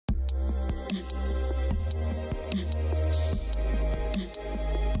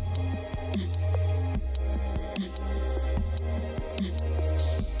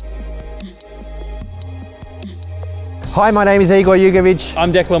Hi, my name is Igor Jugovic.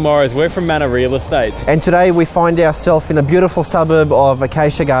 I'm Declan Morris. We're from Manor Real Estate. And today we find ourselves in the beautiful suburb of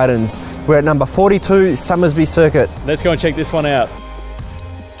Acacia Gardens. We're at number 42 Somersby Circuit. Let's go and check this one out.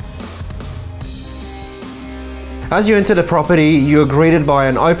 As you enter the property, you are greeted by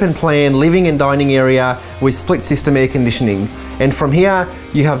an open plan living and dining area with split system air conditioning. And from here,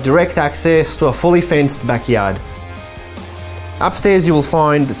 you have direct access to a fully fenced backyard. Upstairs you will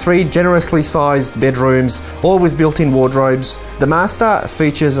find 3 generously sized bedrooms, all with built-in wardrobes. The master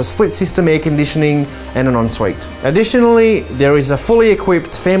features a split system air conditioning and an ensuite. Additionally, there is a fully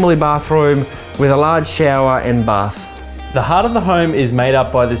equipped family bathroom with a large shower and bath. The heart of the home is made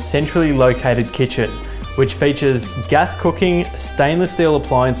up by the centrally located kitchen, which features gas cooking, stainless steel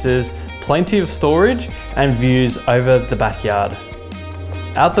appliances, plenty of storage, and views over the backyard.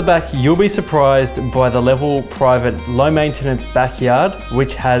 Out the back, you'll be surprised by the level, private, low maintenance backyard,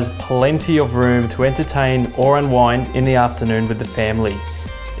 which has plenty of room to entertain or unwind in the afternoon with the family.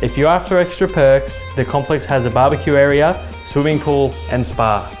 If you're after extra perks, the complex has a barbecue area, swimming pool, and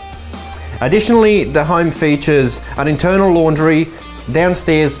spa. Additionally, the home features an internal laundry,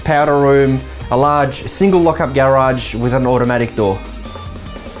 downstairs powder room, a large single lock-up garage with an automatic door.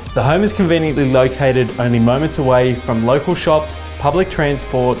 The home is conveniently located only moments away from local shops, public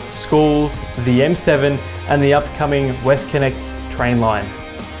transport, schools, the M7 and the upcoming WestConnect train line.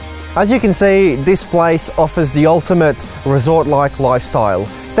 As you can see, this place offers the ultimate resort-like lifestyle.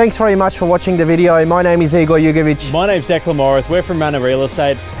 Thanks very much for watching the video. My name is Igor Jugovic. My name's Declan Morris. We're from Manor Real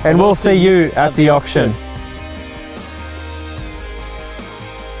Estate. And we'll see you at the auction.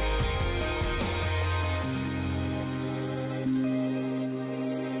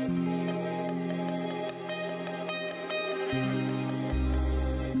 Thank you.